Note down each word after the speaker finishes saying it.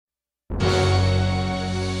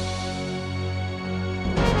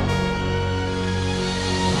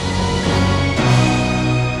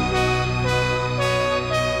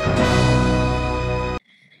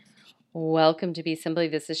Welcome to Be Simply.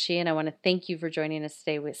 This is she, and I want to thank you for joining us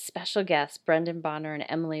today with special guests Brendan Bonner and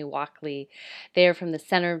Emily Walkley. They are from the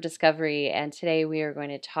Center of Discovery, and today we are going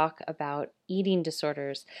to talk about eating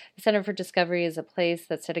disorders. The Center for Discovery is a place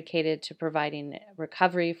that's dedicated to providing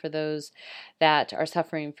recovery for those that are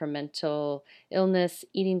suffering from mental illness,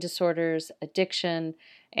 eating disorders, addiction,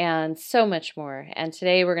 and so much more. And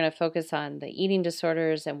today we're going to focus on the eating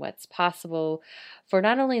disorders and what's possible for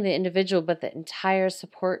not only the individual but the entire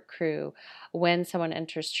support crew when someone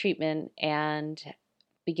enters treatment and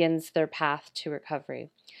begins their path to recovery.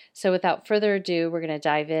 So without further ado, we're going to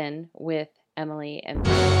dive in with Emily and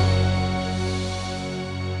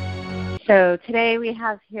So today we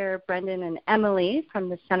have here Brendan and Emily from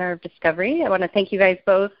the Center of Discovery. I want to thank you guys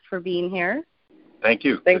both for being here. Thank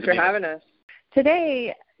you. Thanks for having us.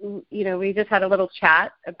 Today, we just had a little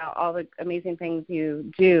chat about all the amazing things you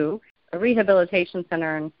do. A rehabilitation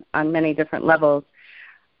center on many different levels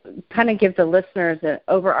kind of gives the listeners an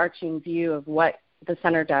overarching view of what the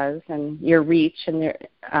center does and your reach, and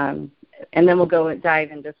then we'll go and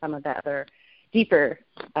dive into some of the other deeper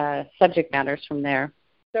subject matters from there.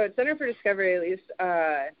 So at Center for Discovery, at least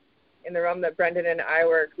in the realm that Brendan and I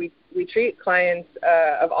work, we treat clients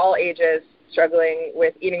of all ages struggling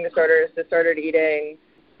with eating disorders, disordered eating,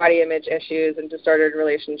 body image issues, and disordered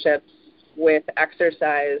relationships with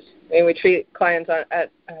exercise. And we treat clients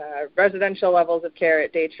at residential levels of care,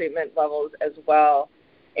 at day treatment levels as well.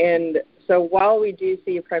 And so while we do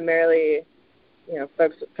see primarily,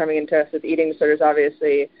 folks coming into us with eating disorders,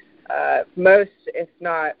 obviously, most, if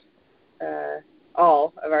not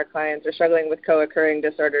all of our clients are struggling with co-occurring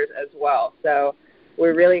disorders as well. So we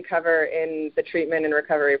really cover in the treatment and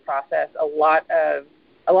recovery process a lot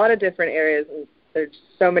of different areas, and there's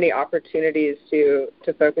so many opportunities to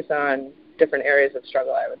focus on different areas of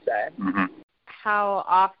struggle, I would say. Mm-hmm. How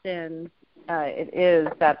often it is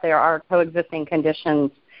that there are coexisting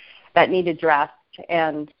conditions that need addressed,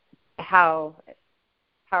 and how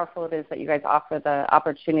powerful it is that you guys offer the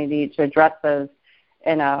opportunity to address those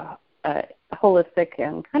in a holistic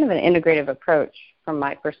and kind of an integrative approach from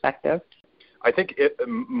my perspective. I think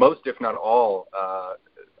most, if not all,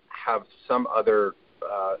 have some other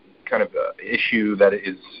kind of issue that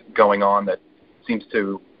is going on that seems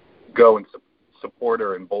to go and support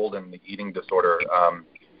or embolden the eating disorder.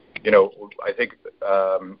 I think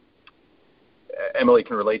Emily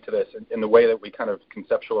can relate to this in the way that we kind of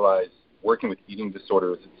conceptualize working with eating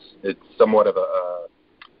disorders. It's somewhat of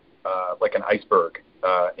like an iceberg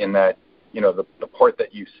in that, the part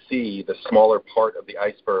that you see, the smaller part of the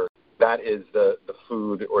iceberg, that is the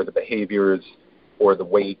food or the behaviors or the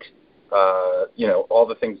weight, all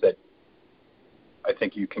the things that I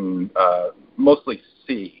think you can mostly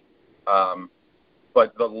see.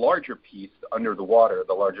 But the larger piece under the water,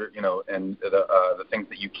 the larger, and the things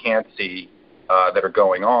that you can't see that are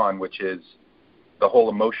going on, which is the whole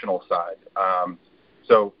emotional side.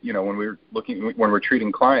 So, when we're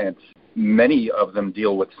treating clients, many of them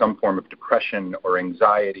deal with some form of depression or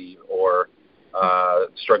anxiety or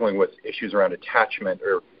struggling with issues around attachment,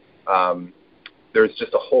 or there's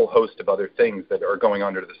just a whole host of other things that are going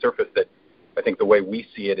under the surface that I think the way we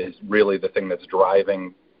see it is really the thing that's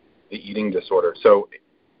driving the eating disorder. So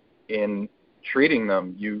in treating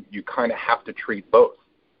them, you kind of have to treat both.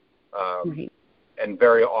 And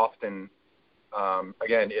very often,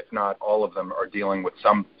 again, if not all of them, are dealing with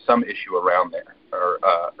some issue around there,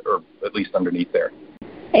 or at least underneath there.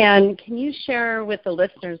 And can you share with the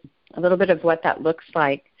listeners a little bit of what that looks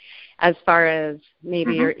like, as far as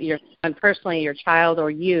maybe your personally, your child or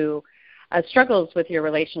you struggles with your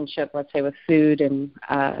relationship, let's say with food, and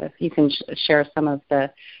if you can share some of the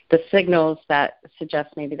signals that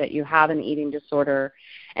suggest maybe that you have an eating disorder,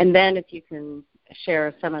 and then if you can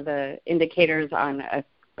share some of the indicators on a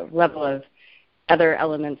level of other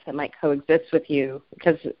elements that might coexist with you,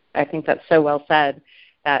 because I think that's so well said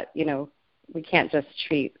that, we can't just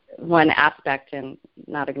treat one aspect and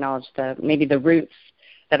not acknowledge maybe the roots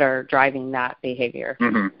that are driving that behavior.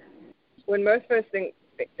 Mm-hmm. When most of us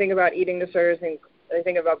think about eating disorders, and they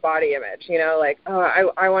think about body image,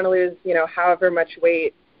 I want to lose, however much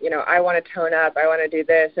weight, I want to tone up, I want to do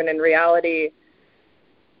this. And in reality,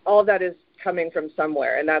 all of that is coming from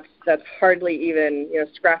somewhere, and that's hardly even,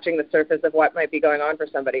 scratching the surface of what might be going on for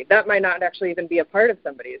somebody. That might not actually even be a part of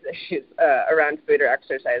somebody's issues around food or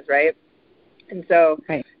exercise, right? And so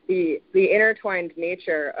the intertwined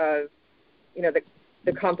nature of,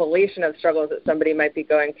 the compilation of struggles that somebody might be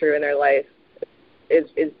going through in their life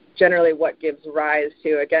is generally what gives rise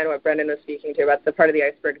to, again, what Brendan was speaking to about the part of the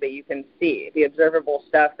iceberg that you can see, the observable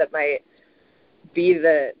stuff that might be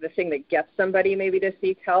the thing that gets somebody maybe to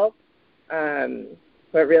seek help.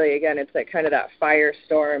 But really, again, it's like kind of that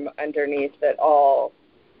firestorm underneath that all,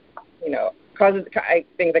 causes, I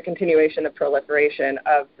think, the continuation, the proliferation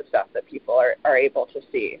of the stuff that people are able to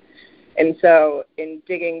see. And so in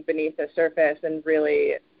digging beneath the surface and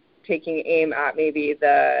really taking aim at maybe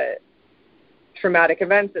the traumatic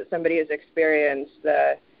events that somebody has experienced,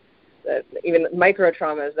 the even micro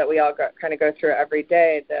traumas that we all kind of go through every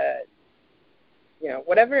day,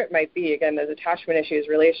 whatever it might be, again, those attachment issues,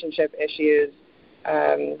 relationship issues,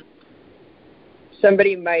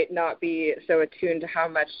 somebody might not be so attuned to how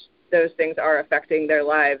much those things are affecting their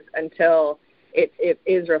lives until it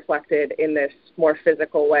is reflected in this more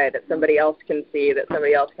physical way that somebody else can see, that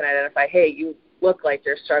somebody else can identify, hey, you look like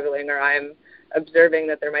you're struggling, or I'm observing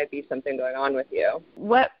that there might be something going on with you.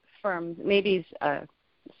 What from maybe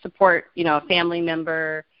support, a family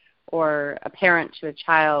member or a parent to a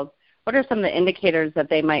child, what are some of the indicators that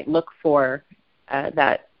they might look for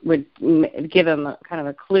that would give them kind of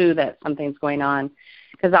a clue that something's going on?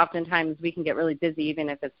 Because oftentimes we can get really busy, even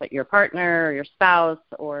if it's your partner or your spouse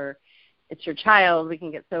or it's your child. We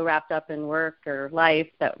can get so wrapped up in work or life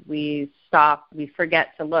that we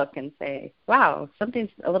forget to look and say, wow,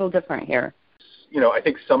 something's a little different here. I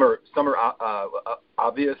think some are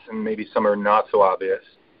obvious and maybe some are not so obvious.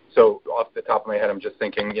 So off the top of my head, I'm just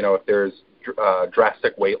thinking, if there's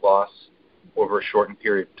drastic weight loss over a shortened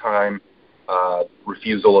period of time,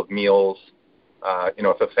 refusal of meals,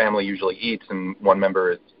 if a family usually eats and one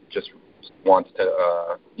member just wants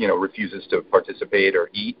to, refuses to participate or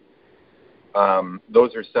eat,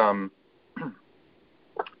 those are some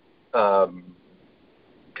kind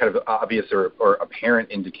of obvious or apparent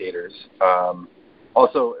indicators.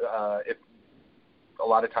 Also, if a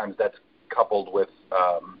lot of times that's coupled with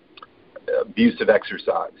abusive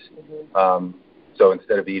exercise. Mm-hmm. So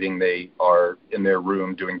instead of eating, they are in their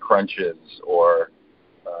room doing crunches or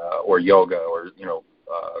yoga or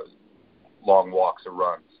long walks or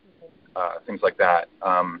runs, things like that.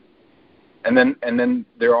 And then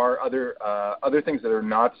there are other things that are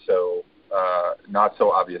not so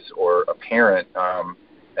obvious or apparent,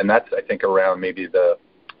 and that's, I think, around maybe the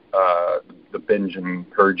binge and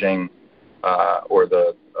purging, or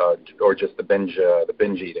just the binge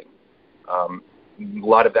eating. A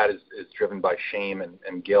lot of that is driven by shame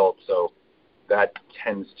and guilt, so that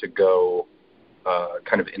tends to go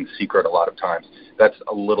kind of in secret a lot of times. That's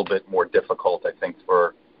a little bit more difficult, I think,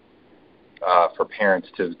 for parents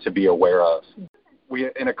to be aware of. We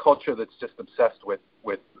in a culture that's just obsessed with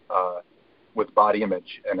body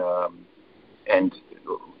image and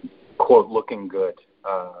quote looking good.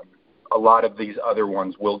 A lot of these other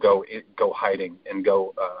ones will go hiding and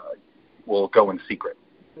will go in secret.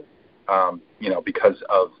 Because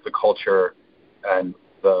of the culture and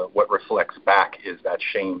what reflects back is that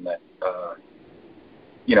shame that of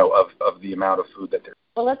the amount of food that there's.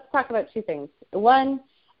 Well, let's talk about two things. One,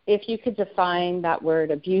 if you could define that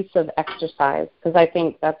word abusive exercise, because I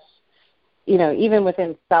think that's, even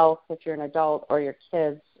within self, if you're an adult or your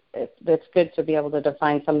kids, it's good to be able to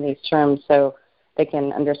define some of these terms so they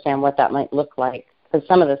can understand what that might look like, because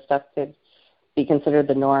some of this stuff could be considered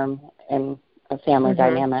the norm in a family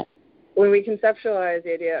dynamic. When we conceptualize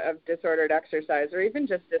the idea of disordered exercise or even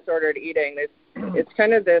just disordered eating, it's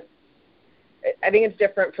kind of this, I think it's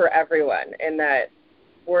different for everyone in that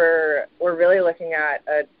we're really looking at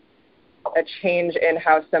a change in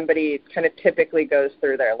how somebody kind of typically goes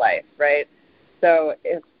through their life, right? So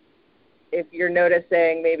if you're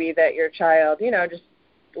noticing maybe that your child, just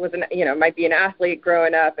might be an athlete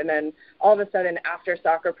growing up, and then all of a sudden after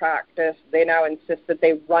soccer practice, they now insist that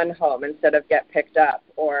they run home instead of get picked up,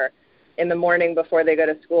 or in the morning before they go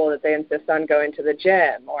to school that they insist on going to the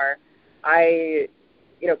gym, or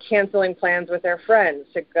canceling plans with their friends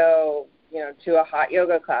to go, to a hot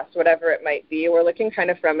yoga class, whatever it might be. We're looking kind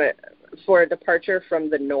of for a departure from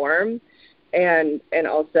the norm, and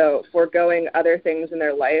also foregoing other things in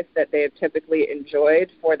their life that they have typically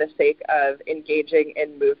enjoyed for the sake of engaging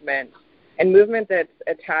in movement, and movement that's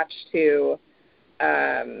attached to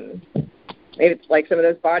maybe it's like some of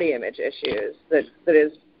those body image issues that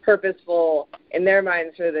is purposeful in their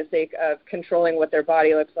minds for the sake of controlling what their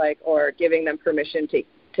body looks like, or giving them permission to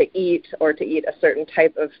eat or to eat a certain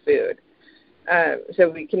type of food. So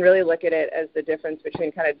we can really look at it as the difference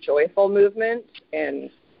between kind of joyful movement and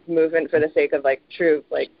movement for the sake of true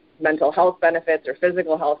mental health benefits or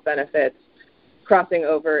physical health benefits, crossing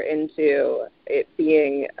over into it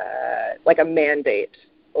being like a mandate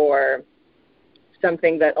or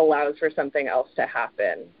something that allows for something else to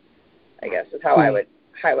happen, I guess is how I would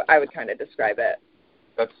kind of describe it.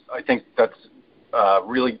 I think that's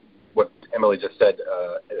really what Emily just said,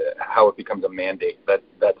 how it becomes a mandate.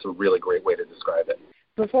 That's a really great way to describe it.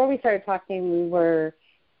 before we started talking, we were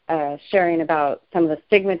sharing about some of the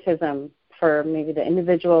stigmatism for maybe the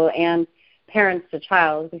individual and parents to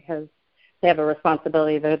child, because they have a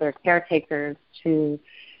responsibility, they're their caretakers, to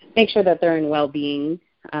make sure that they're in well-being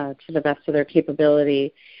to the best of their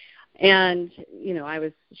capability. And, I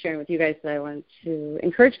was sharing with you guys that I wanted to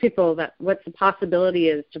encourage people that what the possibility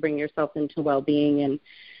is to bring yourself into well-being, and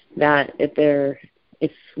that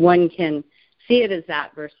if one can see it as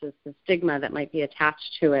that versus the stigma that might be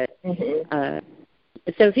attached to it. Mm-hmm.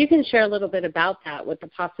 So if you can share a little bit about that, what the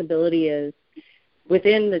possibility is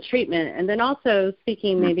within the treatment, and then also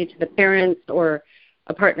speaking maybe to the parents or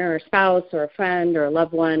a partner or spouse or a friend or a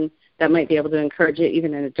loved one that might be able to encourage it,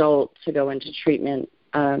 even an adult, to go into treatment,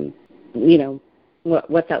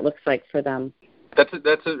 what that looks like for them.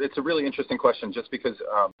 It's a really interesting question, just because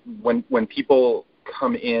when people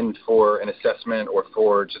come in for an assessment or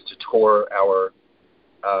for just to tour our,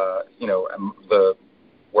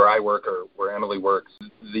 where I work or where Emily works,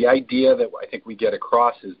 the idea that I think we get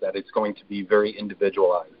across is that it's going to be very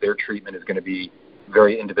individualized. Their treatment is going to be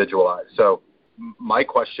very individualized. So my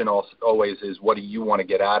question always is, what do you want to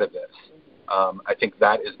get out of this? I think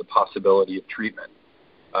that is the possibility of treatment.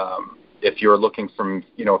 If you're looking for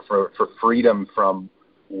freedom from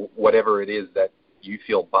whatever it is that you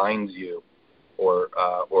feel binds you or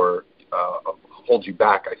holds you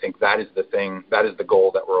back, I think that is the thing, that is the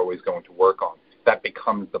goal that we're always going to work on. That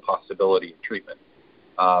becomes the possibility of treatment.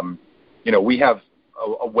 We have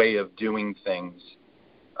a way of doing things,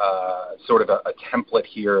 sort of a template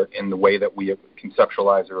here in the way that we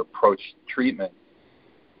conceptualize or approach treatment.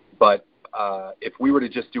 But if we were to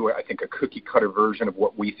just do, I think, a cookie-cutter version of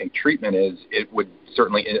what we think treatment is, it would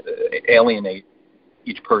certainly alienate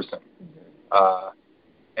each person.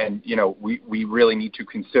 And, we really need to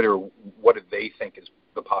consider, what do they think is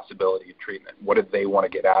the possibility of treatment? What do they want to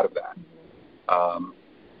get out of that?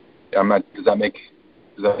 Does that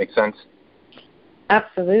make sense?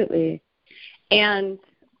 Absolutely. And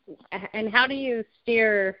how do you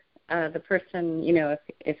steer the person,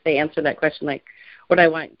 if they answer that question, like, what I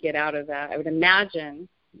want to get out of that? I would imagine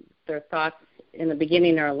their thoughts in the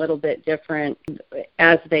beginning are a little bit different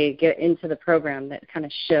as they get into the program. That kind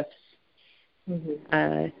of shifts.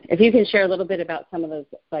 Mm-hmm. If you can share a little bit about some of those,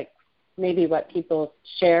 like maybe what people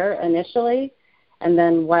share initially, and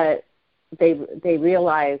then what they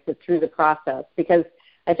realize through the process. Because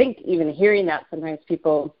I think even hearing that, sometimes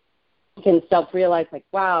people can self-realize, like,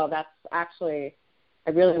 wow, that's actually,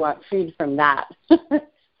 I really want freed from that. But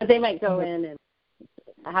they might go in and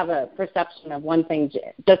have a perception of one thing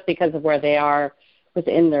just because of where they are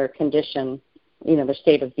within their condition, their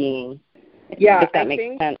state of being. Yeah, if that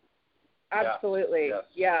makes sense. Absolutely.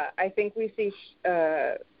 Yeah. I think we see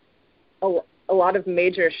a lot of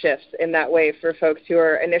major shifts in that way for folks who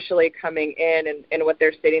are initially coming in and what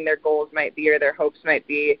they're stating their goals might be or their hopes might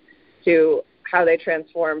be, to how they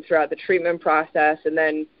transform throughout the treatment process. And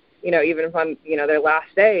then, even on, their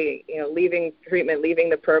last day, leaving treatment,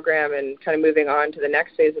 leaving the program, and kind of moving on to the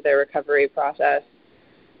next phase of their recovery process.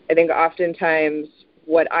 I think oftentimes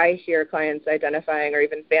what I hear clients identifying, or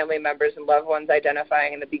even family members and loved ones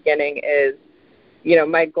identifying in the beginning, is,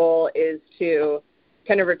 my goal is to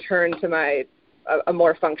kind of return to a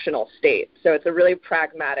more functional state. So it's a really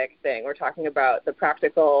pragmatic thing. We're talking about the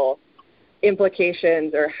practical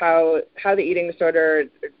implications, or how the eating disorder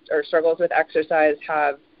or struggles with exercise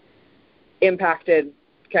have impacted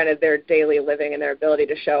kind of their daily living and their ability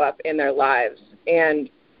to show up in their lives. And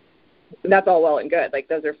that's all well and good. Like,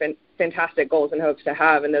 those are fantastic goals and hopes to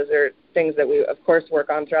have, and those are things that we, of course, work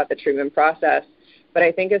on throughout the treatment process. But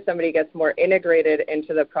I think as somebody gets more integrated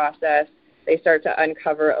into the process, they start to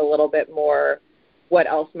uncover a little bit more what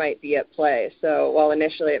else might be at play. So while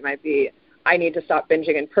initially it might be, I need to stop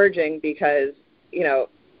binging and purging because,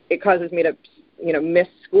 it causes me to, miss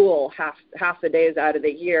school half the days out of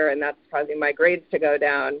the year, and that's causing my grades to go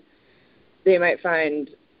down, they might find,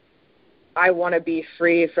 I want to be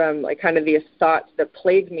free from, like, kind of these thoughts that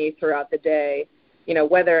plague me throughout the day,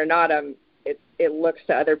 whether or not it looks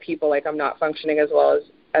to other people like I'm not functioning as well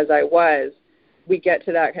as I was. We get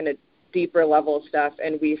to that kind of deeper level stuff,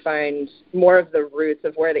 and we find more of the roots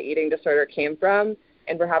of where the eating disorder came from,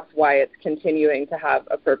 and perhaps why it's continuing to have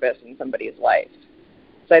a purpose in somebody's life.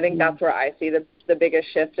 So I think that's where I see the biggest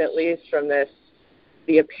shift, at least from the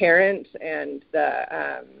apparent and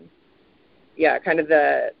the kind of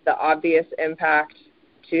the obvious impact,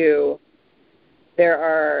 to there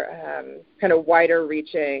are kind of wider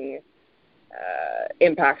reaching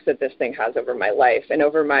impacts that this thing has over my life and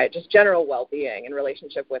over my just general well-being and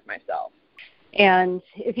relationship with myself. And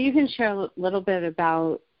if you can share a little bit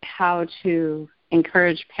about how to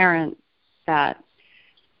encourage parents that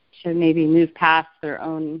to maybe move past their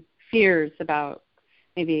own fears about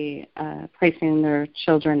maybe placing their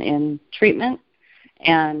children in treatment,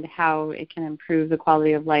 and how it can improve the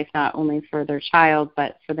quality of life not only for their child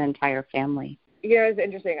but for the entire family. Yeah, it's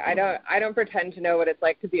interesting. I don't pretend to know what it's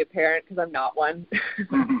like to be a parent because I'm not one.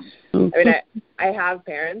 I mean, I have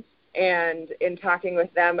parents, and in talking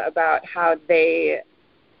with them about how they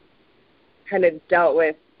kind of dealt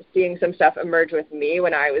with seeing some stuff emerge with me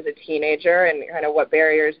when I was a teenager and kind of what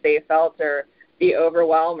barriers they felt, or the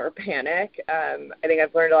overwhelm or panic. I think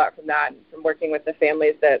I've learned a lot from that, and from working with the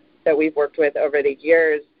families that we've worked with over the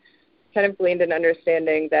years, kind of gleaned an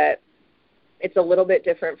understanding that it's a little bit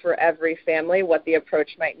different for every family what the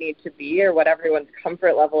approach might need to be, or what everyone's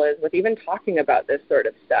comfort level is with even talking about this sort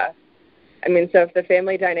of stuff. I mean, so if the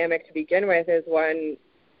family dynamic to begin with is one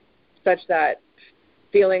such that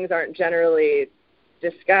feelings aren't generally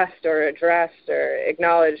discussed or addressed or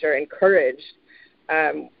acknowledged or encouraged,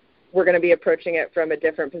 we're going to be approaching it from a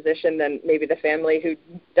different position than maybe the family who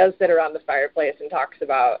does sit around the fireplace and talks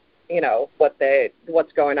about,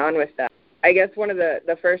 what's going on with them. I guess one of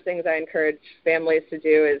the first things I encourage families to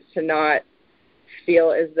do is to not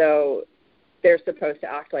feel as though they're supposed to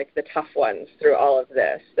act like the tough ones through all of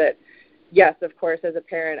this. That, yes, of course, as a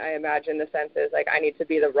parent, I imagine the sense is like, I need to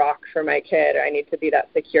be the rock for my kid, or I need to be that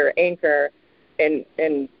secure anchor, and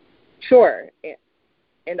sure.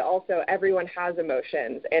 And also everyone has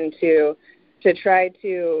emotions, and to try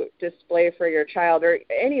to display for your child or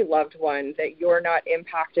any loved one that you're not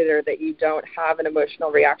impacted or that you don't have an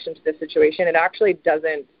emotional reaction to the situation, it actually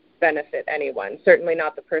doesn't benefit anyone, certainly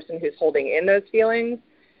not the person who's holding in those feelings,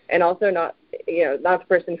 and also not the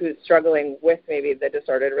person who's struggling with maybe the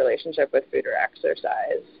disordered relationship with food or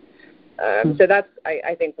exercise. So that's,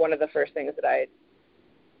 I think, one of the first things that I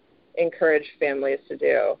encourage families to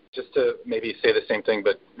do. Just to maybe say the same thing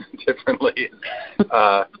but differently,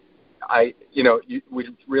 we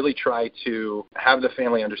really try to have the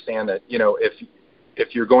family understand that,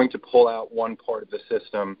 if you're going to pull out one part of the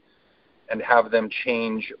system and have them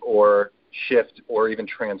change or shift or even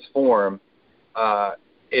transform,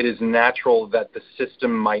 it is natural that the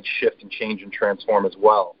system might shift and change and transform as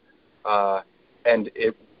well. And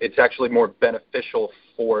it's actually more beneficial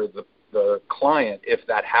for the client if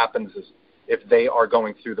that happens, if they are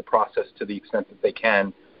going through the process to the extent that they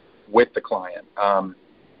can with the client.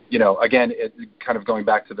 Again, it kind of going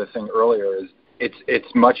back to the thing earlier, is it's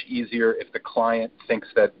much easier if the client thinks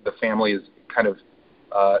that the family is kind of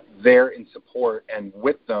there in support and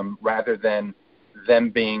with them, rather than them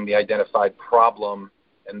being the identified problem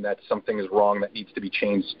and that something is wrong that needs to be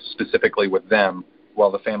changed specifically with them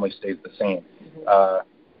while the family stays the same.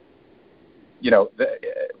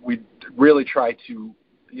 We really try to,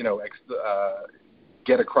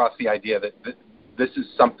 get across the idea that this is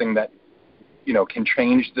something that, can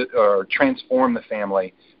change or transform the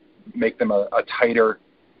family, make them a tighter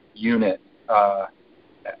unit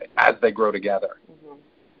as they grow together. Mm-hmm.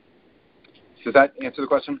 Does that answer the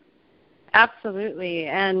question? Absolutely.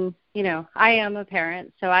 And, I am a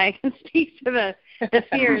parent, so I can speak to the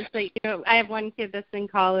fears that, I have one kid that's in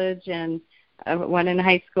college and one in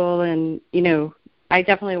high school, and, I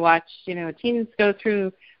definitely watch, teens go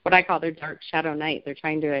through what I call their dark shadow night. They're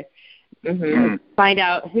trying to find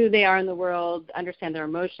out who they are in the world, understand their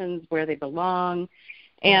emotions, where they belong.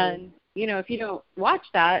 And, if you don't watch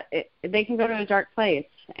that, they can go to a dark place.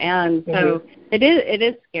 And so it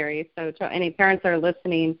is scary. So to any parents that are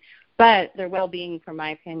listening, but their well-being, from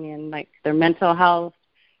my opinion, like their mental health,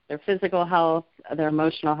 their physical health, their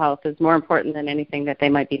emotional health is more important than anything that they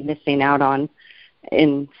might be missing out on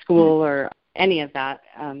in school or any of that,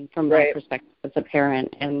 from my perspective as a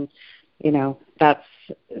parent. And, that's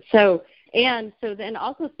so. And so then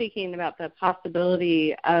also speaking about the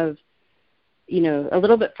possibility of, a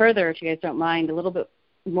little bit further, if you guys don't mind, a little bit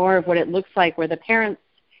more of what it looks like where the parents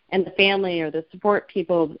and the family or the support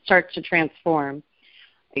people start to transform.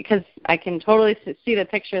 Because I can totally see the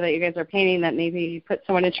picture that you guys are painting, that maybe you put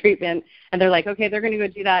someone in treatment and they're like, okay, they're going to go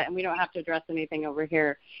do that and we don't have to address anything over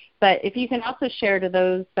here. But if you can also share to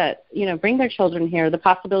those that, bring their children here, the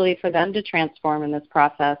possibility for them to transform in this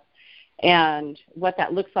process and what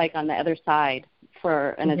that looks like on the other side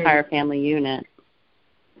for an entire family unit.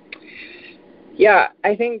 Yeah,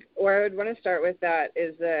 I think where I would want to start with that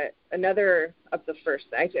is that another of the first,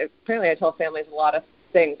 apparently I tell families a lot of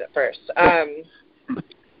things at first.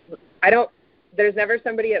 There's never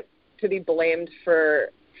somebody to be blamed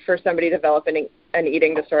for somebody developing an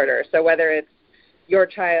eating disorder. So whether it's your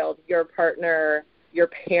child, your partner, your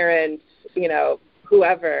parents,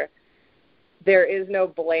 whoever, there is no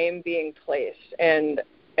blame being placed. And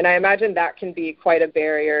I imagine that can be quite a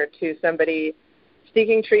barrier to somebody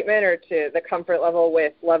seeking treatment or to the comfort level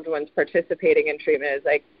with loved ones participating in treatment is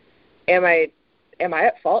like, am I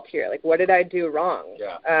at fault here? Like, what did I do wrong?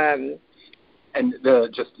 Yeah. And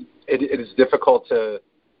it is difficult to,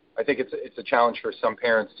 I think it's a challenge for some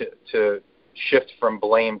parents to shift from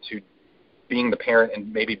blame to being the parent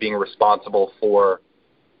and maybe being responsible for,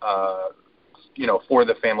 for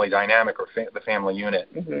the family dynamic or the family unit,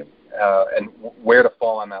 and where to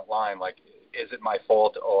fall on that line. Like, is it my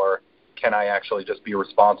fault, or can I actually just be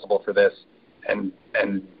responsible for this and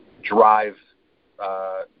drive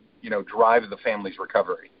the family's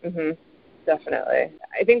recovery? Mm-hmm. Definitely.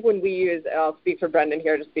 I think when we use, I'll speak for Brendan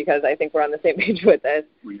here just because I think we're on the same page with this.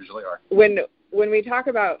 We usually are. When we talk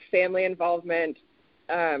about family involvement,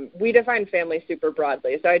 we define family super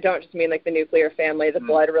broadly. So I don't just mean like the nuclear family, the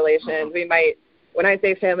blood relations. When I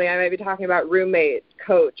say family, I might be talking about roommate,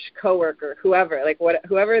 coach, coworker, whoever, like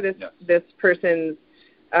whoever this person's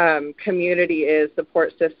community is,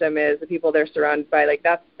 support system is, the people they're surrounded by. Like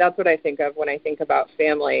that's what I think of when I think about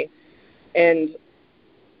family. And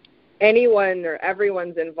anyone or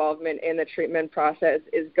everyone's involvement in the treatment process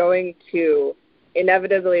is going to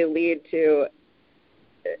inevitably lead to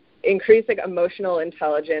increased like emotional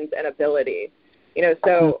intelligence and ability.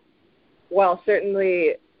 So while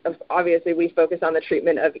certainly, obviously, we focus on the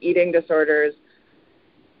treatment of eating disorders,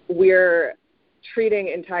 we're treating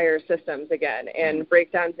entire systems again and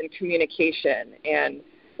breakdowns in communication, and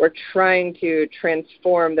we're trying to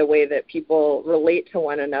transform the way that people relate to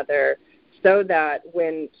one another so that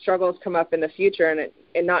when struggles come up in the future,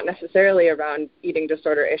 and not necessarily around eating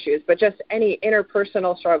disorder issues, but just any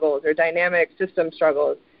interpersonal struggles or dynamic system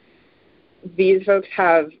struggles, these folks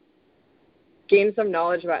have gained some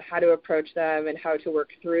knowledge about how to approach them and how to work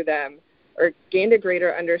through them, or gained a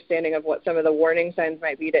greater understanding of what some of the warning signs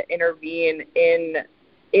might be to intervene in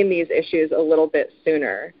these issues a little bit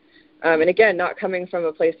sooner. And again, not coming from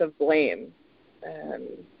a place of blame.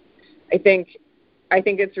 I think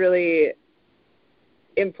it's really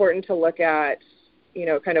important to look at,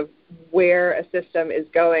 kind of where a system is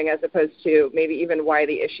going as opposed to maybe even why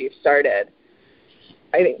the issue started.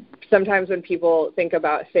 I think sometimes when people think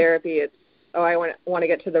about therapy, it's, I want to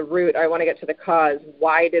get to the root, I want to get to the cause.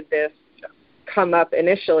 Why did this come up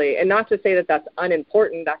initially? And not to say that that's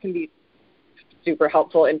unimportant. That can be super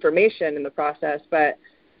helpful information in the process. But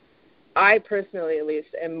I personally, at least,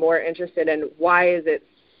 am more interested in why is it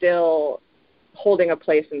still holding a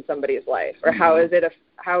place in somebody's life, or how is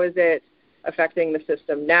it affecting the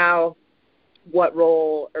system now? What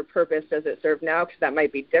role or purpose does it serve now? Because that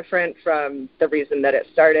might be different from the reason that it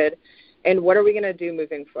started. And what are we going to do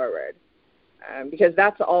moving forward? Because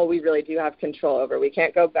that's all we really do have control over. We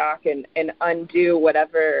can't go back and undo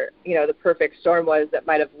whatever, the perfect storm was that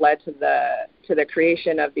might have led to the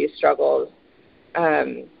creation of these struggles.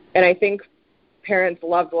 And I think parents,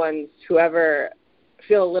 loved ones, whoever,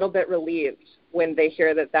 feel a little bit relieved when they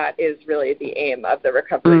hear that is really the aim of the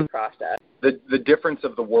recovery process. The difference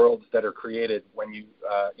of the worlds that are created when you,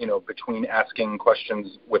 between asking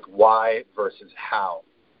questions with why versus how.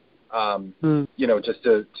 Just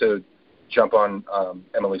to jump on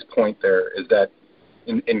Emily's point there, is that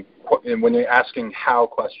when you're asking how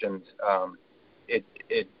questions,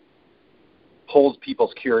 it pulls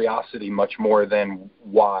people's curiosity much more than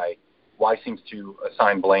why. Why seems to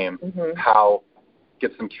assign blame. How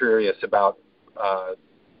gets them curious about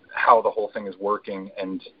how the whole thing is working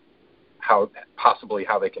and how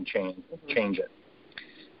they can change it.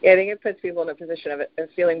 Yeah, I think it puts people in a position of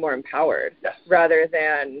feeling more empowered, rather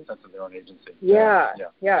than sense of their own agency. Yeah.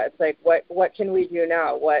 It's like, what can we do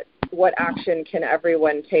now? What action can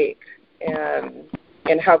everyone take, and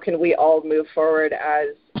how can we all move forward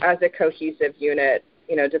as a cohesive unit?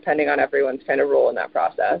 Depending on everyone's kind of role in that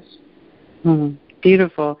process.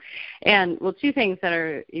 Beautiful. And two things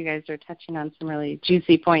that you guys are touching on, some really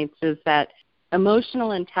juicy points, is that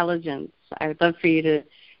emotional intelligence. I would love for you to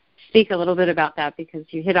speak a little bit about that, because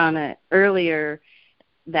you hit on it earlier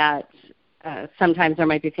that sometimes there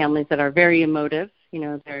might be families that are very emotive.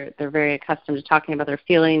 They're very accustomed to talking about their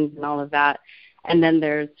feelings and all of that. And then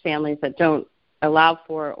there's families that don't allow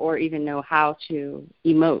for or even know how to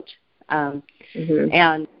emote. And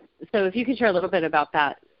so if you could share a little bit about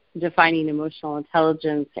that, defining emotional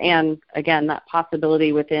intelligence, and again, that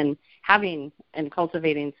possibility within having and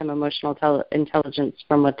cultivating some emotional intelligence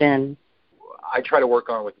from within. I try to work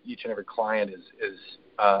on with each and every client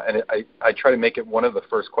and I try to make it one of the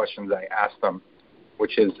first questions I ask them,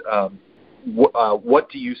 which is, what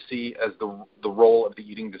do you see as the role of the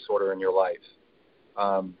eating disorder in your life?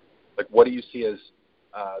 What do you see as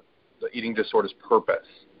the eating disorder's purpose?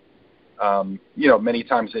 Many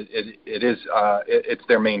times it's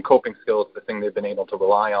their main coping skill. It's the thing they've been able to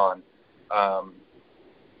rely on.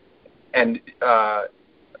 And a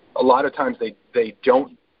lot of times they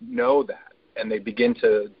don't know that, and they begin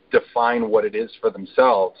to define what it is for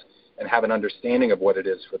themselves and have an understanding of what it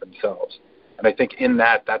is for themselves. And I think in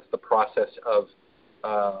that's the process of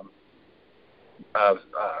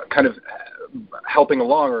kind of helping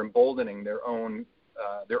along or emboldening their own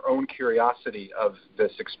curiosity of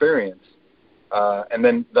this experience, and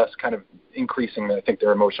then thus kind of increasing, I think,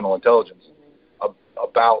 their emotional intelligence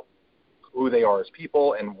about who they are as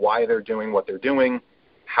people and why they're doing what they're doing,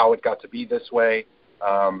 how it got to be this way.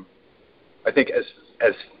 I think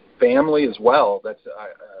as family as well, that's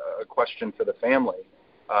a question for the family,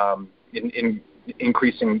 in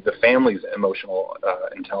increasing the family's emotional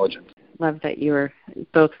intelligence. Love that you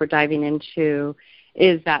both were diving into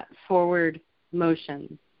is that forward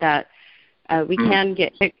motion, that we can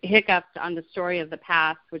get hiccups on the story of the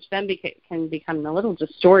past, which then can become a little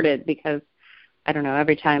distorted because, I don't know,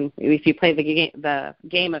 every time if you play the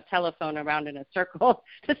game of telephone around in a circle,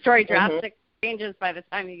 the story drastically changes by the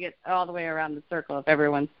time you get all the way around the circle if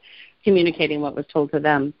everyone's communicating what was told to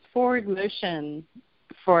them. Forward motion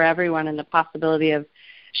for everyone and the possibility of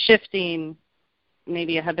shifting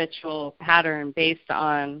maybe a habitual pattern based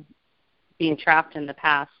on being trapped in the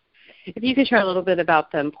past. If you could share a little bit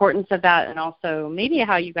about the importance of that and also maybe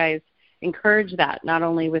how you guys encourage that, not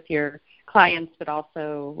only with your clients but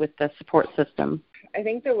also with the support system. I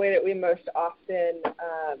think the way that we most often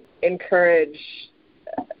encourage,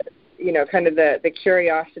 kind of the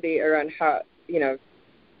curiosity around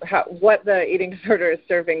what the eating disorder is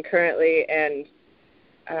serving currently and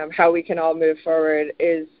how we can all move forward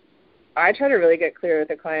is I try to really get clear with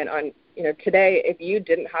the client on, today, if you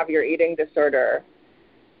didn't have your eating disorder,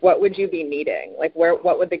 what would you be needing? Like,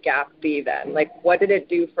 what would the gap be then? Like, what did it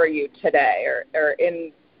do for you today or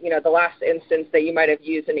in, the last instance that you might have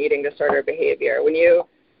used an eating disorder behavior? When you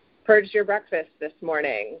purged your breakfast this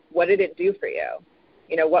morning, what did it do for you?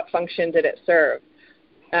 What function did it serve?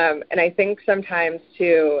 And I think sometimes,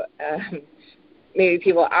 too, maybe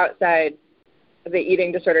people outside the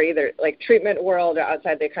eating disorder, either like treatment world or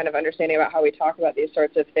outside the kind of understanding about how we talk about these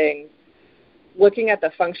sorts of things, looking at the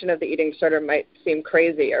function of the eating disorder might seem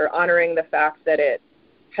crazy, or honoring the fact that it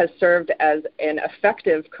has served as an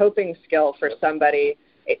effective coping skill for somebody.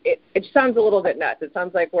 It sounds a little bit nuts. It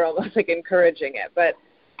sounds like we're almost like encouraging it. But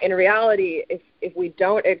in reality, if we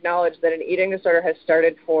don't acknowledge that an eating disorder has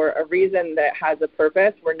started for a reason that has a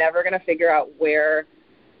purpose, we're never going to figure out where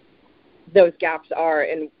those gaps are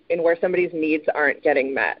in where somebody's needs aren't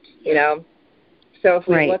getting met, So if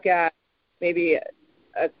we look at maybe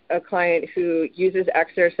a client who uses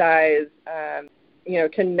exercise,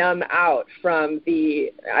 to numb out from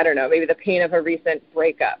maybe the pain of a recent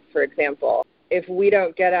breakup, for example. If we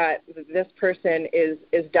don't get at this person is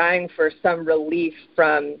dying for some relief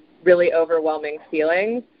from really overwhelming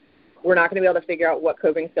feelings, we're not going to be able to figure out what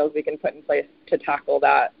coping skills we can put in place to tackle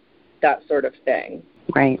that sort of thing.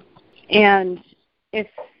 Right. And if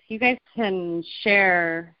you guys can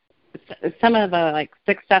share some of the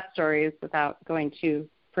success stories without going too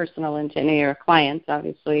personal into any of your clients,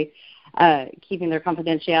 obviously, keeping their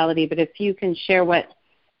confidentiality, but if you can share what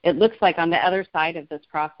it looks like on the other side of this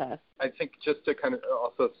process. I think just to kind of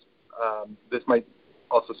also, this might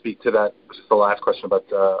also speak to that, which is the last question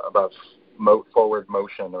about forward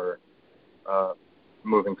motion or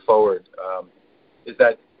moving forward, is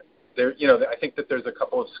that there, I think that there's a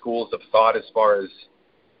couple of schools of thought as far as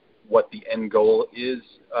what the end goal is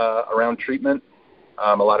around treatment.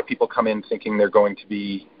 A lot of people come in thinking they're going to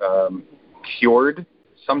be cured.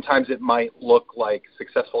 Sometimes it might look like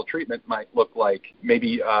successful treatment might look like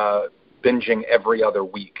maybe binging every other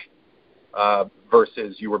week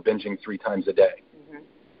versus you were binging 3 times a day.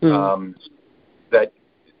 Mm-hmm.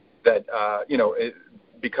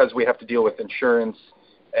 Because we have to deal with insurance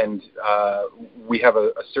and we have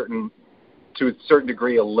to a certain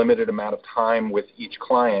degree, a limited amount of time with each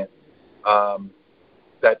client,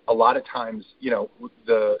 that a lot of times,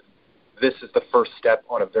 this is the first step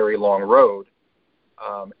on a very long road,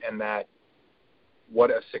 and that what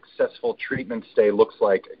a successful treatment stay looks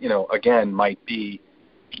like, again, might be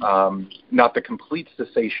not the complete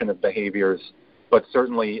cessation of behaviors, but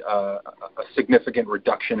certainly a significant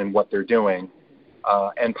reduction in what they're doing,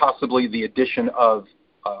 and possibly the addition of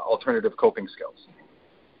alternative coping skills.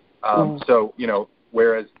 So,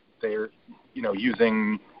 whereas they're,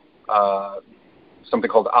 using something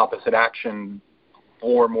called opposite action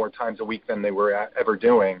 4 more times a week than they were ever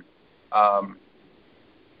doing,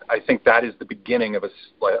 I think that is the beginning of a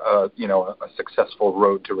successful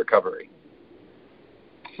road to recovery.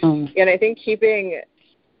 And I think keeping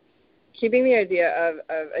the idea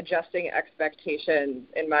of adjusting expectations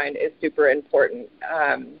in mind is super important,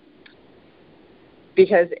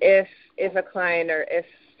 because if a client or if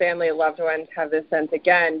family loved ones have this sense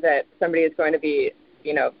again that somebody is going to be,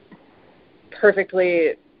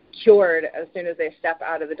 perfectly cured as soon as they step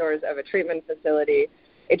out of the doors of a treatment facility,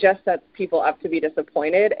 it just sets people up to be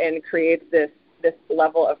disappointed and creates this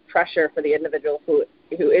level of pressure for the individual who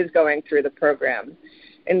is going through the program.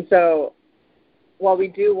 And so while we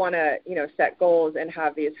do want to, set goals and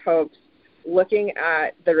have these hopes, looking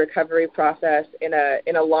at the recovery process in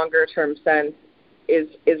a longer term sense is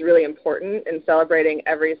really important, and celebrating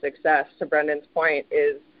every success, to Brendan's point,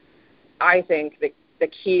 is, I think, the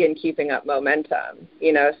key in keeping up momentum.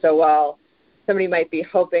 So while somebody might be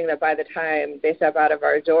hoping that by the time they step out of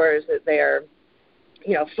our doors that they are,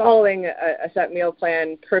 following a set meal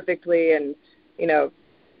plan perfectly and,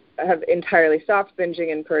 have entirely stopped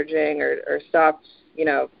binging and purging or stopped,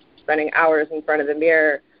 spending hours in front of the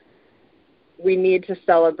mirror, we need to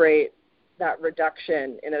celebrate that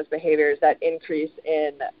reduction in those behaviors, that increase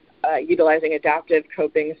in utilizing adaptive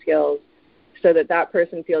coping skills, so that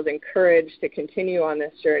person feels encouraged to continue on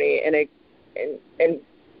this journey and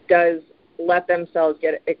does let themselves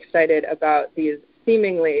get excited about these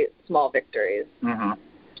seemingly small victories. Mm-hmm.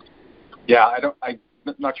 Yeah, I'm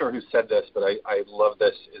not sure who said this, but I love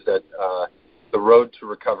this, is that the road to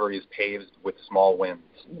recovery is paved with small wins.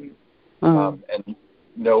 Mm-hmm. And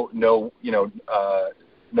no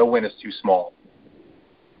win is too small.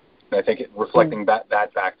 And I think reflecting that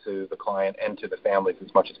back to the client and to the families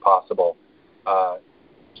as much as possible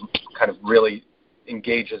kind of really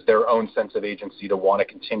engages their own sense of agency to want to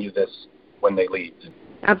continue this when they leave.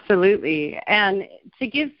 Absolutely. And to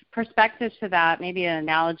give perspective to that, maybe an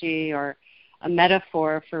analogy or a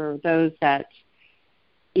metaphor for those that,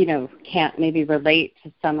 can't maybe relate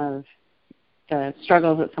to some of the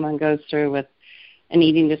struggles that someone goes through with an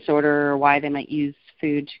eating disorder, or why they might use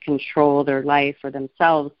food to control their life or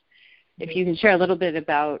themselves. If you can share a little bit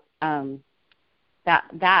about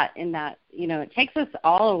that in that, it takes us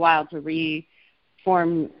all a while to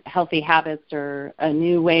reform healthy habits or a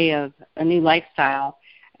new lifestyle,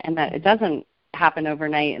 and that it doesn't happen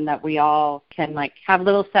overnight, and that we all can have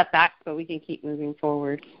little setbacks, but we can keep moving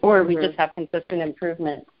forward, or we just have consistent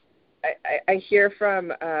improvement. I hear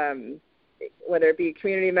from whether it be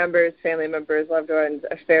community members, family members, loved ones,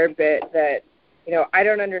 a fair bit that, I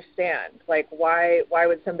don't understand. Why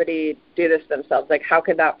would somebody do this themselves? How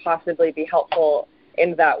could that possibly be helpful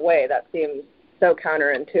in that way? That seems so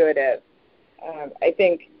counterintuitive. I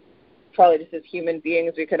think probably just as human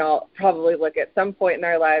beings, we can all probably look at some point in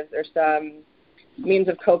our lives or some means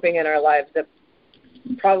of coping in our lives that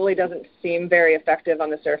probably doesn't seem very effective on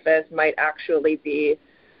the surface, might actually be,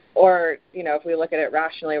 or, if we look at it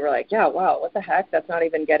rationally, we're like, yeah, wow, what the heck? That's not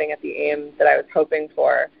even getting at the aim that I was hoping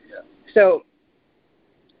for. Yeah. So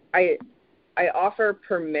I offer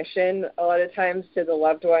permission a lot of times to the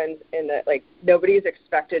loved ones in that, nobody's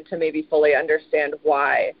expected to maybe fully understand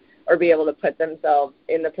why or be able to put themselves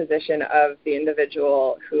in the position of the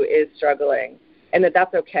individual who is struggling, and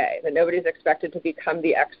that's okay, that nobody's expected to become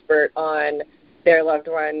the expert on their loved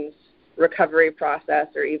one's recovery process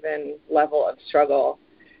or even level of struggle.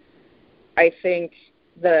 I think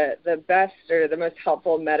the best or the most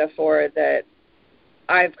helpful metaphor that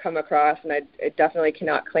I've come across, and I definitely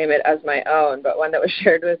cannot claim it as my own, but one that was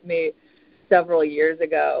shared with me several years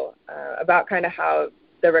ago about kind of how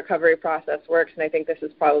the recovery process works, and I think this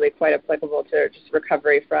is probably quite applicable to just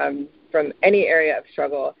recovery from any area of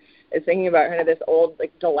struggle, is thinking about kind of this old,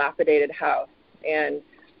 dilapidated house. And,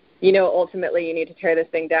 ultimately you need to tear this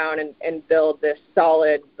thing down and build this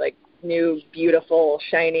solid, new, beautiful,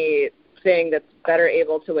 shiny thing that's better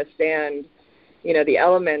able to withstand, the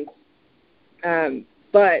elements.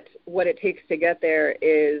 But what it takes to get there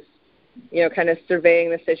is, kind of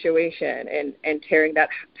surveying the situation and tearing that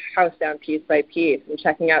house down piece by piece and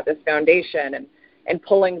checking out this foundation and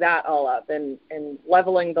pulling that all up and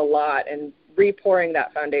leveling the lot and repouring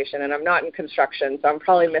that foundation. And I'm not in construction, so I'm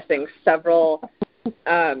probably missing several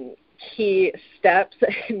key steps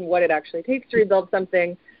in what it actually takes to rebuild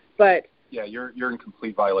something. But yeah, you're in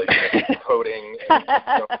complete violation of coding.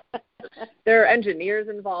 There are engineers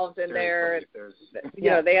involved in there.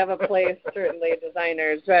 They have a place, certainly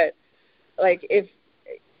designers, but if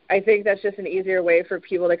I think that's just an easier way for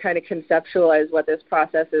people to kind of conceptualize what this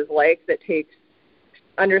process is like, that takes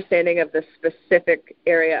understanding of the specific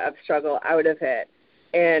area of struggle out of it,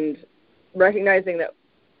 and recognizing that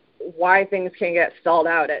why things can get stalled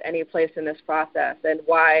out at any place in this process, and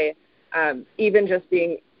why even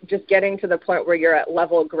just getting to the point where you're at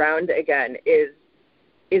level ground again is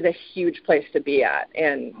is a huge place to be at,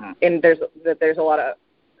 and there's a lot of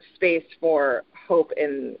space for hope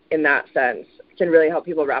in that sense. It can really help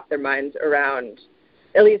people wrap their minds around,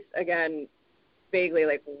 at least again, vaguely,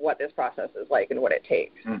 like what this process is like and what it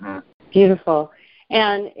takes. Mm-hmm. Beautiful.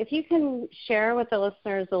 And if you can share with the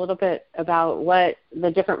listeners a little bit about what the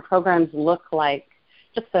different programs look like,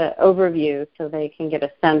 just an overview so they can get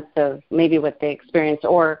a sense of maybe what they experience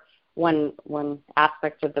or one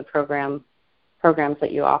aspect of the programs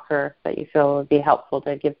that you offer that you feel would be helpful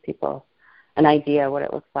to give people an idea what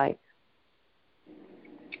it looks like.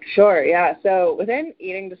 Sure, yeah. So within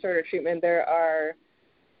eating disorder treatment, there are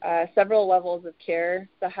several levels of care,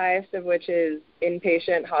 the highest of which is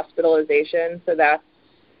inpatient hospitalization. So that's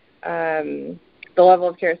the level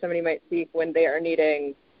of care somebody might seek when they are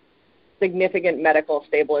needing significant medical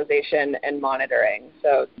stabilization and monitoring.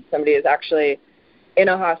 So somebody is actually in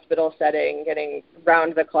a hospital setting getting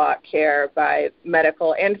round-the-clock care by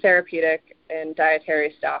medical and therapeutic and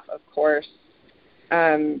dietary staff, of course.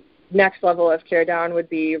 Next level of care down would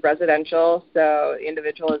be residential. So the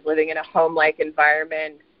individual is living in a home-like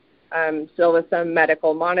environment, still with some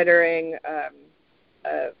medical monitoring,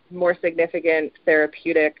 a more significant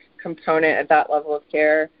therapeutic component at that level of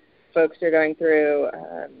care. Folks are going through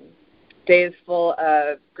days full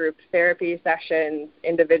of group therapy sessions,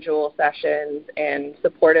 individual sessions, and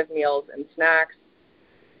supportive meals and snacks.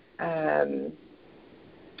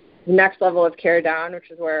 Next level of care down,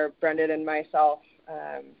 which is where Brendan and myself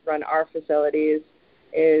run our facilities,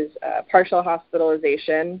 is partial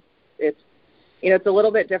hospitalization. It's a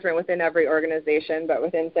little bit different within every organization, but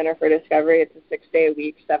within Center for Discovery, it's a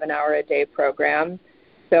 6-day-a-week, 7-hour-a-day program.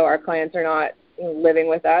 So our clients are not living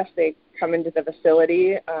with us. They come into the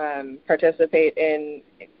facility, participate in,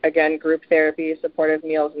 again, group therapy, supportive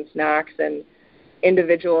meals and snacks, and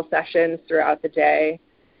individual sessions throughout the day.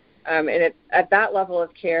 And at that level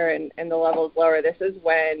of care and the levels lower, this is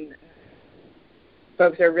when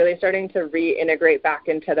folks are really starting to reintegrate back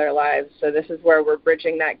into their lives. So this is where we're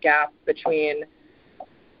bridging that gap between,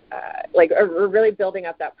 we're really building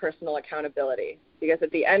up that personal accountability. Because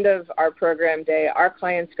at the end of our program day, our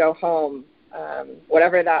clients go home,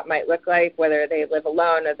 whatever that might look like, whether they live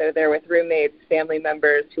alone, or they're there with roommates, family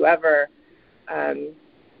members, whoever,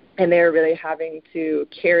 and they're really having to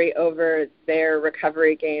carry over their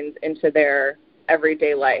recovery gains into their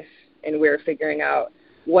everyday life. And we're figuring out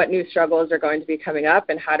what new struggles are going to be coming up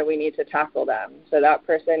and how do we need to tackle them. So that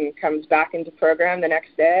person comes back into program the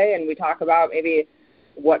next day, and we talk about maybe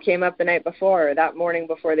what came up the night before or that morning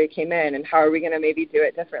before they came in, and how are we going to maybe do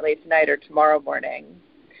it differently tonight or tomorrow morning.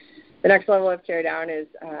 The next level of care down is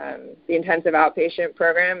the intensive outpatient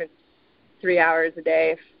program. It's 3 hours a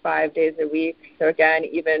day, 5 days a week. So again,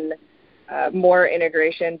 even more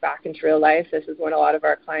integration back into real life. This is when a lot of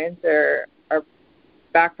our clients are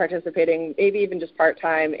back participating, maybe even just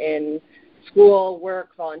part-time in school, work,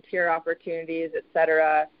 volunteer opportunities,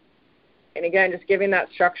 etc. And again, just giving that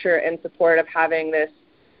structure and support of having this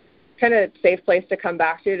kind of safe place to come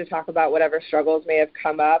back to talk about whatever struggles may have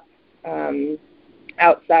come up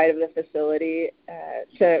outside of the facility,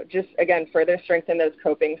 to just, again, further strengthen those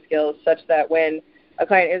coping skills such that when a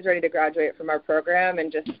client is ready to graduate from our program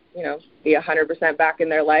and just, be 100% back in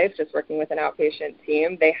their life, just working with an outpatient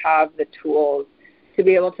team, they have the tools to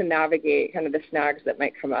be able to navigate kind of the snags that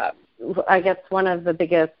might come up. I guess one of the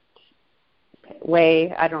biggest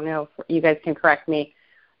way, I don't know if you guys can correct me,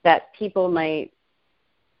 that people might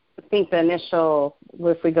think the initial,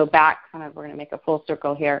 if we go back, kind of, we're going to make a full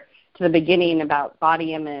circle here, to the beginning about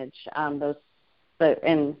body image, and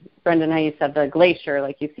Brendan, how you said the glacier,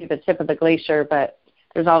 like you see the tip of the glacier, but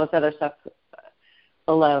there's all this other stuff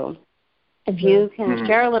below. If you can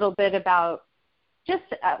share a little bit about just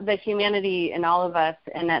the humanity in all of us,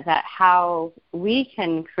 and that how we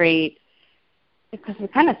can create, because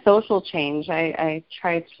it's kind of social change. I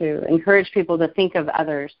try to encourage people to think of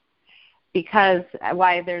others, because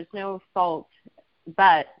why there's no fault,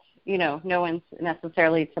 but no one's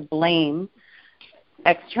necessarily to blame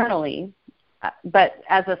externally, but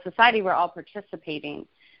as a society, we're all participating.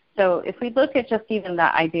 So if we look at just even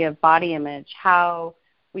the idea of body image, how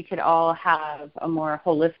we could all have a more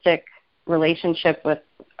holistic relationship with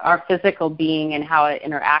our physical being and how it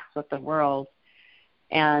interacts with the world,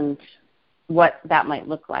 and what that might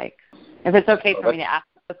look like. If it's okay for me to ask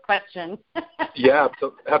this question. Yeah,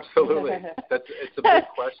 absolutely. It's a big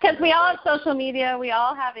question. Because we all have social media, we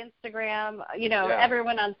all have Instagram,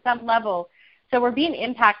 everyone on some level. So we're being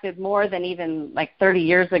impacted more than even like 30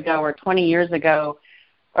 years ago or 20 years ago,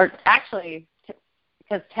 or actually,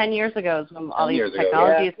 because 10 years ago is when all these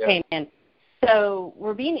technologies came in. So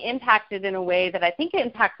we're being impacted in a way that I think it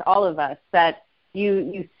impacts all of us, that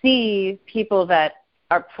you see people that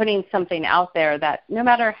are putting something out there that no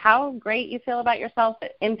matter how great you feel about yourself,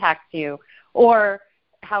 it impacts you, or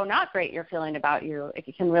how not great you're feeling about you, it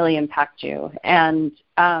can really impact you. And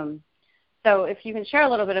so if you can share a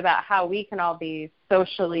little bit about how we can all be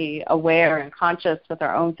socially aware and conscious with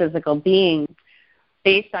our own physical being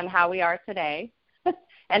based on how we are today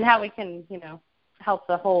and how we can, help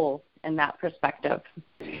the whole in that perspective.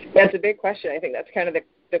 That's a big question. I think that's kind of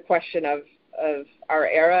the question of our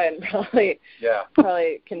era, and probably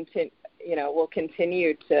will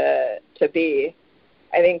continue to be.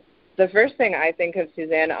 I think the first thing I think of,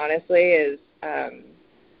 Suzanne, honestly, is kind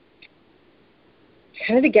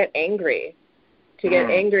of to get angry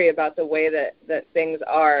about the way that things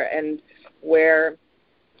are and where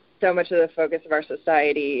so much of the focus of our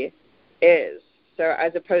society is. So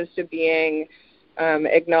as opposed to being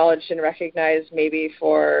acknowledged and recognized maybe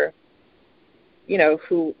for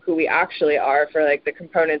who we actually are, for like the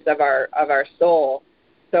components of our soul,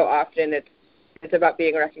 so often it's about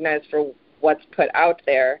being recognized for what's put out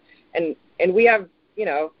there, and we have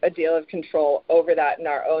a deal of control over that in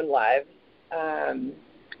our own lives,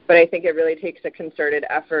 but I think it really takes a concerted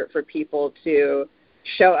effort for people to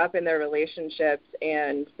show up in their relationships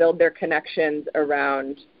and build their connections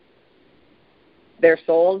around their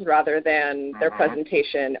souls rather than their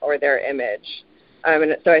presentation or their image.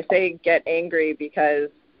 And so I say get angry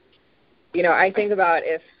because, I think about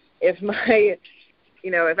if at my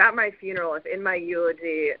funeral, if in my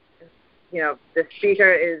eulogy, the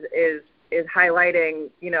speaker is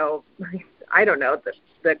highlighting, I don't know,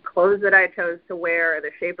 the clothes that I chose to wear, or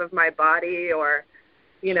the shape of my body, or,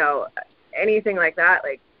 anything like that,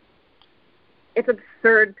 like, it's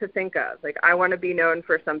absurd to think of. Like, I want to be known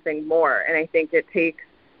for something more. And I think it takes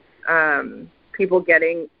people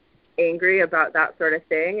getting angry about that sort of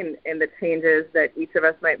thing and the changes that each of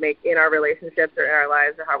us might make in our relationships or in our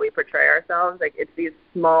lives or how we portray ourselves. Like, it's these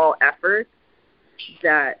small efforts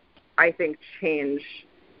that I think change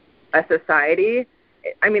a society.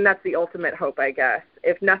 I mean, that's the ultimate hope, I guess.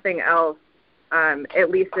 If nothing else, at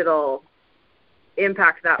least it'll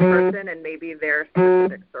impact that person and maybe their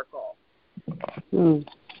specific circle.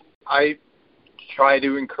 I try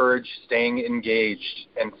to encourage staying engaged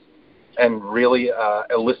and really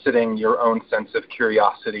eliciting your own sense of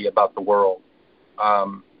curiosity about the world.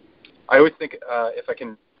 I always think, if I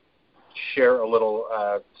can share a little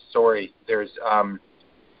story, there's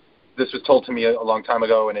this was told to me a long time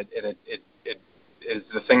ago, and it is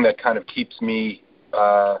the thing that kind of keeps me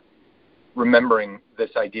remembering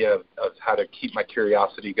this idea of how to keep my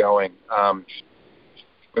curiosity going.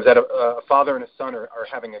 Was that a father and a son are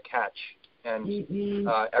having a catch, and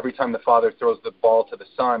every time the father throws the ball to the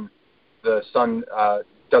son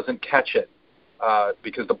doesn't catch it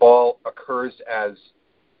because the ball occurs as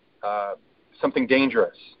something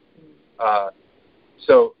dangerous.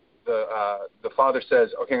 So the father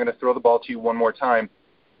says, "Okay, I'm going to throw the ball to you one more time.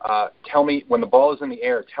 Tell me, when the ball is in the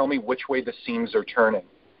air, tell me which way the seams are turning."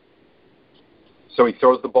 So he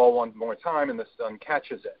throws the ball one more time, and the son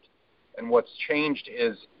catches it. And what's changed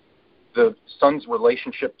is the son's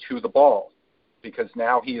relationship to the ball, because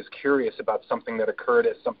now he is curious about something that occurred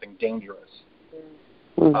as something dangerous.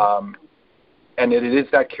 And it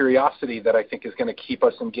is that curiosity that I think is going to keep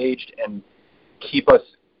us engaged and keep us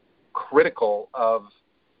critical of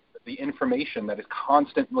the information that is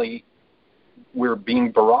constantly we're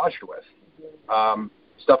being barraged with.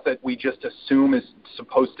 Stuff that we just assume is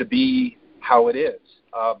supposed to be how it is.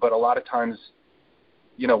 But a lot of times,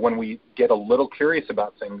 when we get a little curious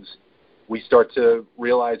about things, we start to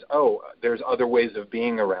realize, there's other ways of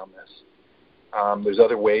being around this. There's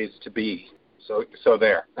other ways to be. So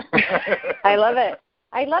there. I love it.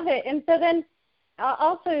 And so then I'll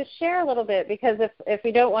also share a little bit, because if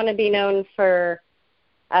we don't want to be known for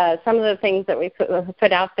some of the things that we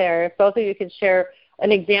put out there, if both of you could share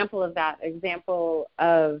an example of that, example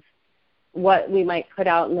of what we might put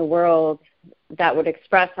out in the world that would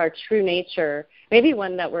express our true nature, maybe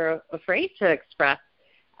one that we're afraid to express,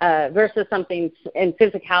 versus something in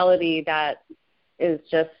physicality that is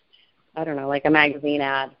just, I don't know, like a magazine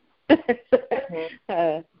ad.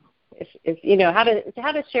 If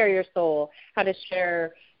how to share your soul, how to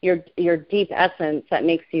share your deep essence that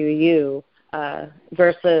makes you,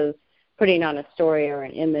 versus putting on a story or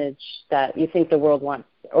an image that you think the world wants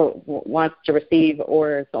to receive,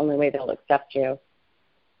 or it's the only way they'll accept you.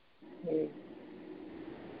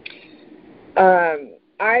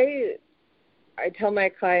 I tell my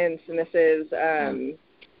clients, and this is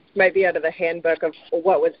might be out of the handbook of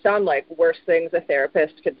what would sound like worse things a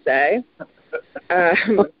therapist could say.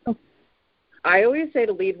 I always say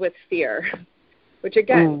to lead with fear, which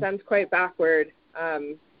again sounds quite backward,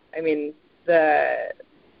 I mean, the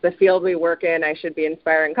field we work in, I should be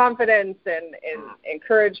inspiring confidence and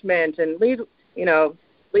encouragement and lead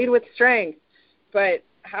with strength. But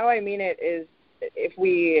how I mean it is, if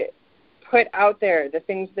we put out there the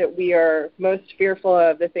things that we are most fearful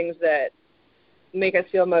of, the things that make us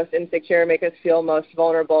feel most insecure, make us feel most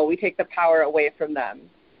vulnerable, we take the power away from them.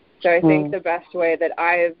 So I think the best way that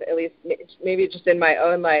I've, at least maybe just in my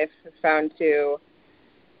own life, found to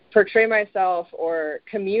portray myself or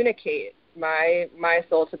communicate my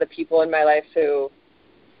soul to the people in my life who,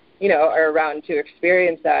 are around to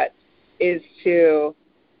experience that, is to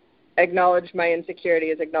acknowledge my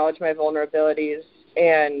insecurities, acknowledge my vulnerabilities,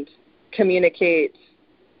 and communicate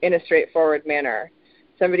in a straightforward manner.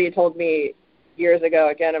 Somebody told me years ago,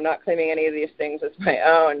 again, I'm not claiming any of these things as my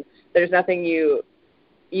own, there's nothing you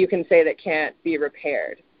can say that can't be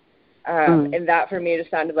repaired. And that for me just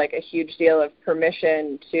sounded like a huge deal of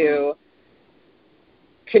permission to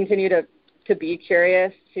continue to be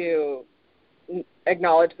curious, to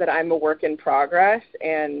acknowledge that I'm a work in progress,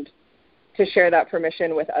 and to share that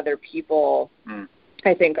permission with other people,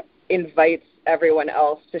 I think invites everyone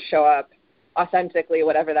else to show up authentically,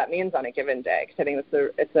 whatever that means on a given day. Because I think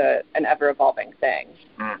it's an ever-evolving thing.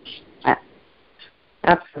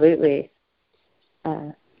 Absolutely.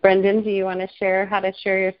 Brendan, do you want to share how to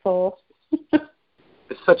share your soul?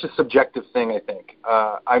 It's such a subjective thing, I think.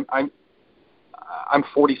 I'm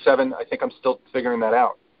 47. I think I'm still figuring that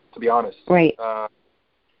out, to be honest. Right.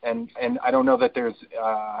 And I don't know that there's.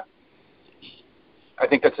 I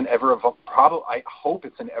think that's I hope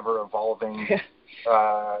it's an ever evolving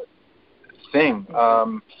thing. I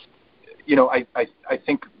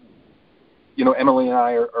think. Emily and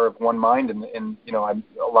I are of one mind, and a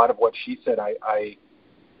lot of what she said, I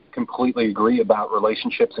completely agree about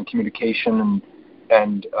relationships and communication,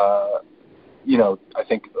 and I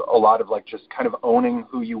think a lot of just kind of owning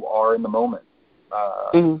who you are in the moment,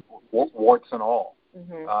 warts and all.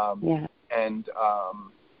 And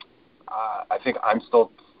I think I'm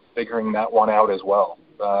still figuring that one out as well.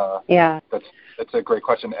 That's a great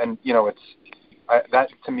question, and that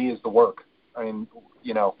to me is the work. I mean,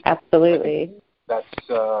 absolutely. That's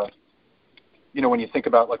when you think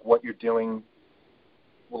about what you're doing,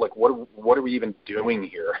 what are we even doing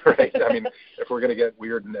here, right? I mean, if we're going to get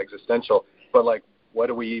weird and existential, but what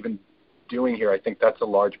are we even doing here? I think that's a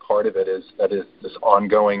large part of it. Is this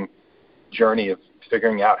ongoing journey of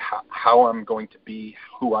figuring out how I'm going to be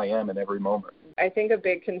who I am in every moment. I think a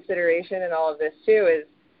big consideration in all of this too is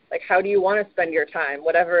how do you want to spend your time,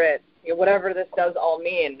 whatever this does all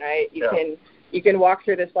mean, right? You can walk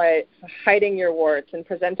through this life hiding your warts and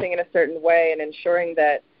presenting in a certain way and ensuring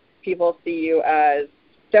that people see you as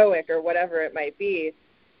stoic or whatever it might be.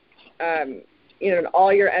 And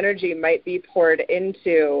all your energy might be poured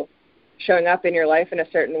into showing up in your life in a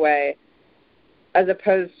certain way, as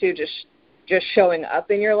opposed to just showing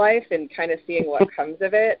up in your life and kind of seeing what comes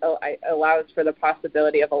of it. Allows for the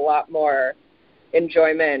possibility of a lot more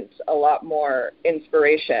enjoyment, a lot more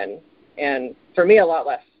inspiration, and for me, a lot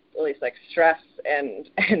less, at least stress and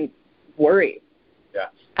worry. Yeah,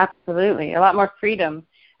 absolutely. A lot more freedom.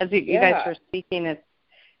 As you guys were speaking, there's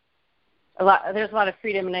a lot of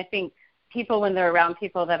freedom, and I think people, when they're around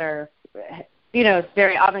people that are,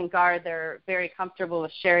 very avant-garde, they're very comfortable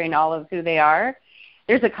with sharing all of who they are.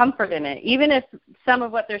 There's a comfort in it, even if some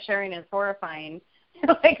of what they're sharing is horrifying.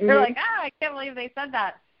 They're I can't believe they said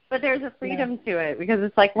that. But there's a freedom to it, because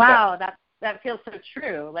it's wow, that feels so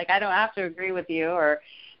true. I don't have to agree with you or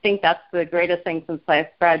think that's the greatest thing since sliced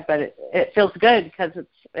bread, but it feels good because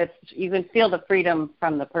it's you can feel the freedom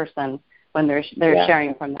from the person when they're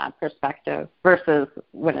sharing from that perspective versus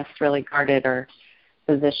when it's really guarded or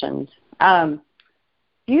positioned.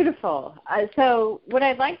 Beautiful. So what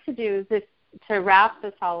I'd like to do is to wrap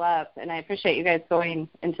this all up, and I appreciate you guys going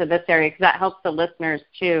into this area because that helps the listeners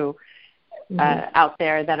too out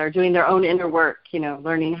there that are doing their own inner work,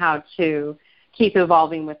 learning how to keep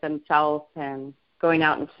evolving with themselves and going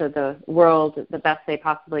out into the world the best they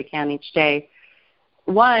possibly can each day.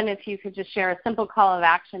 One, if you could just share a simple call of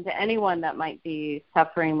action to anyone that might be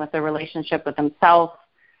suffering with a relationship with themselves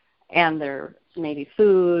and their maybe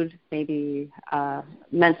food, maybe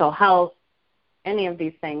mental health, any of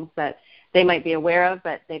these things that they might be aware of,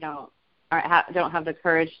 but they don't have the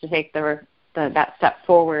courage to take that step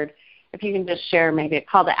forward. If you can just share maybe a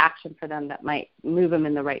call to action for them that might move them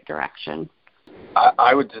in the right direction.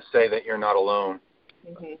 I would just say that you're not alone.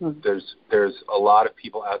 Mm-hmm. There's a lot of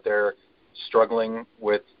people out there struggling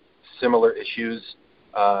with similar issues.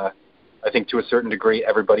 I think to a certain degree,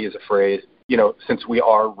 everybody is afraid. Since we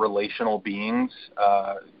are relational beings,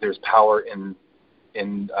 there's power in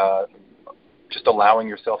just allowing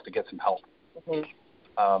yourself to get some help.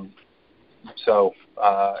 Mm-hmm.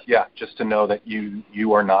 Just to know that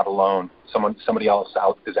you are not alone. Somebody else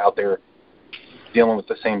is out there dealing with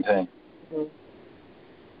the same thing. Mm-hmm.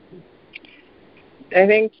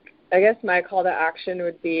 I guess my call to action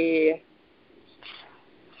would be,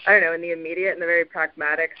 I don't know, in the immediate and the very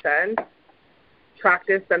pragmatic sense,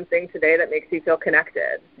 practice something today that makes you feel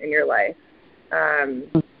connected in your life. I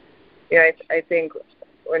think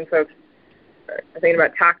when folks are thinking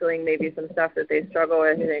about tackling maybe some stuff that they struggle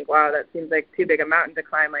with, you think, wow, that seems like too big a mountain to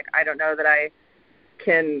climb. Like, I don't know that I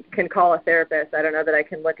can call a therapist. I don't know that I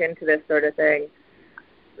can look into this sort of thing.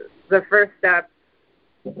 The first step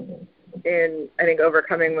in, I think,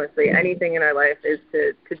 overcoming mostly anything in our life is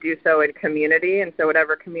to do so in community. And so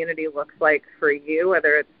whatever community looks like for you,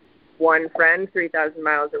 whether it's one friend 3,000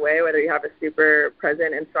 miles away, whether you have a super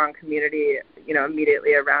present and strong community,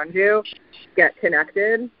 immediately around you, get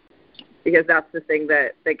connected, because that's the thing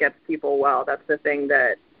that gets people well. That's the thing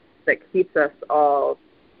that keeps us all,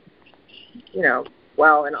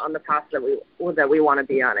 well and on the path that we want to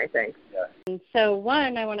be on, I think. Yeah. So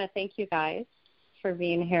one, I want to thank you guys for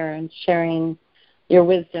being here and sharing your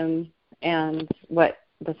wisdom and what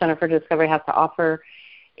the Center for Discovery has to offer.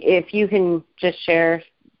 If you can just share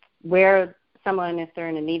where someone, if they're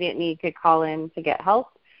in immediate need, could call in to get help.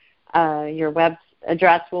 Your web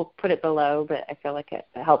address, we'll put it below, but I feel like it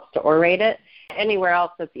helps to orate it. Anywhere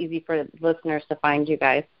else that's easy for listeners to find you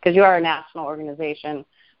guys, because you are a national organization,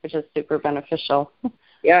 which is super beneficial.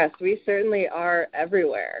 Yes, we certainly are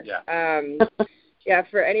everywhere. Yeah.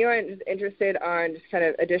 For anyone who's interested on just kind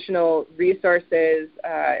of additional resources,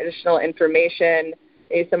 additional information,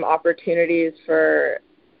 maybe some opportunities for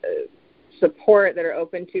support that are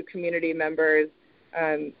open to community members,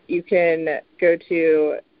 you can go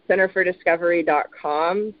to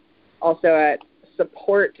centerfordiscovery.com. Also at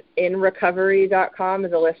supportinrecovery.com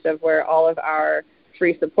is a list of where all of our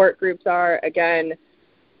free support groups are. Again,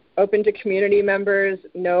 open to community members.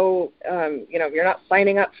 No, you're not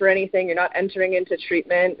signing up for anything. You're not entering into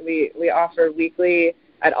treatment. We offer weekly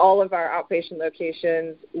at all of our outpatient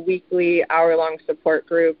locations, weekly hour-long support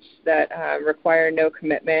groups that require no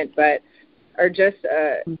commitment, but are just,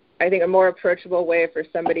 I think, a more approachable way for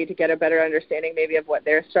somebody to get a better understanding maybe of what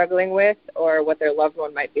they're struggling with or what their loved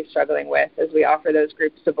one might be struggling with, as we offer those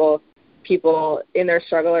groups to both people in their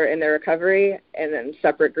struggle or in their recovery, and then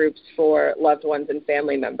separate groups for loved ones and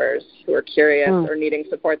family members who are curious or needing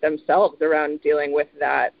support themselves around dealing with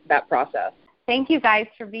that process. Thank you guys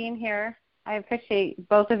for being here. I appreciate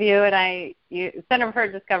both of you, and Center for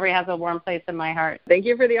Discovery has a warm place in my heart. Thank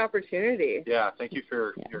you for the opportunity. Yeah, thank you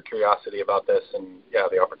for your curiosity about this and,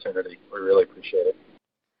 the opportunity. We really appreciate it.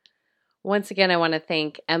 Once again, I want to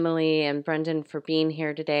thank Emily and Brendan for being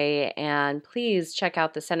here today, and please check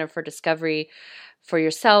out the Center for Discovery for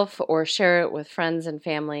yourself or share it with friends and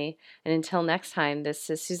family. And until next time, this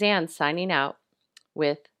is Suzanne signing out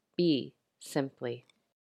with Be Simply.